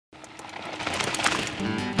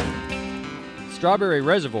Strawberry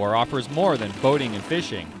Reservoir offers more than boating and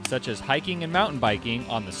fishing, such as hiking and mountain biking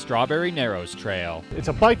on the Strawberry Narrows Trail. It's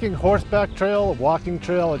a biking horseback trail, a walking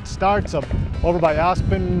trail. It starts up over by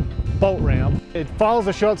Aspen boat ramp. It follows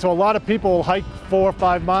the shore, so a lot of people will hike 4 or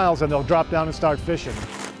 5 miles and they'll drop down and start fishing.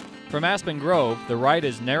 From Aspen Grove, the ride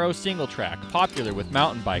is narrow single track, popular with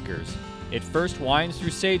mountain bikers. It first winds through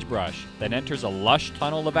sagebrush, then enters a lush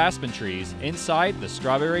tunnel of aspen trees inside the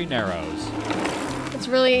Strawberry Narrows. It's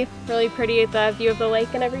really pretty, the view of the lake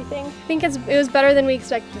and everything. I think it was better than we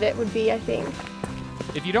expected it would be, I think.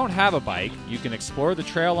 If you don't have a bike, you can explore the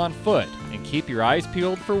trail on foot and keep your eyes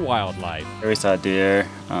peeled for wildlife. We saw deer,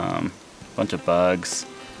 bunch of bugs,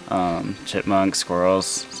 chipmunks, squirrels,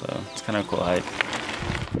 so it's kind of a cool hike.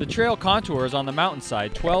 The trail contours on the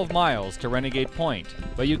mountainside 12 miles to Renegade Point,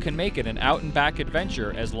 but you can make it an out-and-back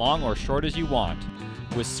adventure as long or short as you want.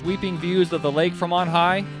 With sweeping views of the lake from on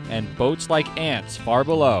high and boats like ants far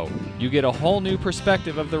below, you get a whole new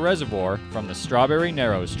perspective of the reservoir from the Strawberry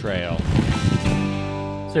Narrows Trail.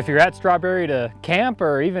 So if you're at Strawberry to camp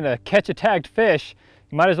or even to catch a tagged fish,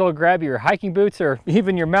 you might as well grab your hiking boots or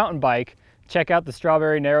even your mountain bike. Check out the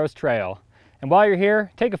Strawberry Narrows Trail. And while you're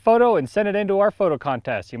here, take a photo and send it into our photo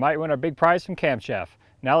contest. You might win our big prize from Camp Chef.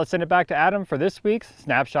 Now let's send it back to Adam for this week's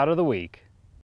Snapshot of the Week.